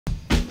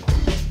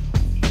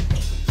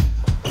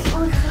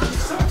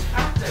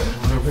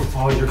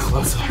all your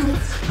clothes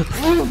off.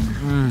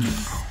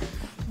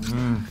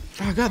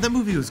 Oh God, that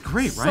movie was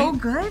great, right? So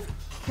good.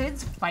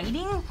 Kids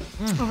fighting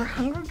over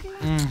Hunger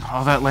Games.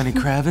 All that Lenny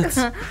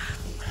Kravitz.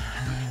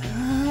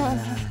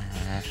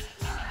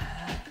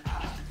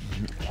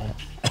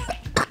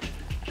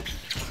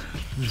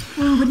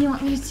 What do you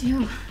want me to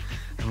do?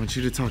 I want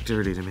you to talk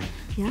dirty to me.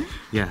 Yeah?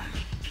 Yeah.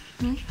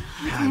 Okay.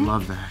 I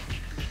love that.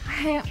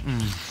 I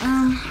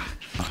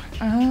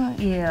want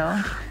you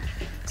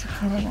to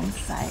put it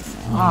inside me.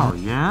 Oh,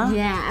 yeah?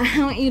 Yeah, I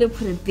want you to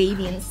put a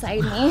baby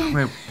inside me.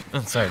 Wait,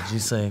 I'm sorry, did you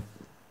say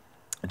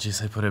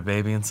put a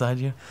baby inside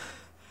you?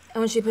 I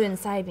want you to put it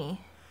inside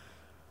me.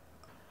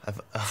 I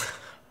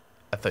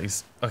thought you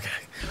okay.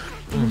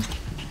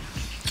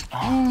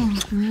 Oh,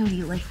 no, do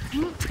you like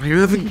that? Are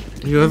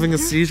you having a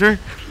seizure?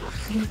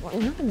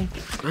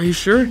 Are you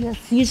sure? Yeah,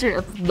 seizure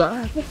of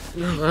love.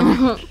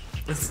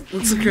 It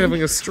looks like you're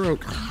having a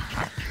stroke.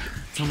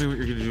 Tell me what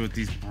you're gonna do with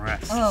these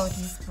breasts. Oh,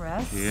 these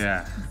breasts?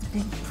 Yeah.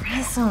 Big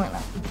breasts. I want to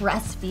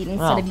breastfeed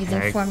instead of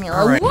using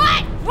formula. Right.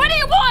 What? What do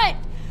you want?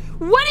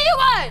 What do you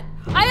want?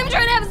 I am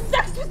trying to have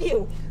sex with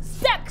you.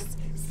 Sex.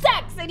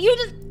 And you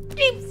just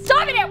keep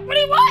stopping it. What do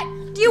you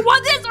want? Do you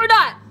want this or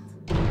not?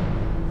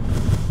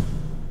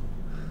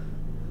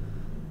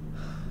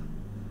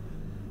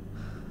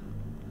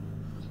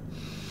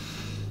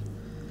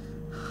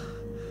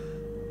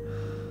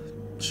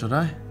 Should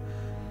I?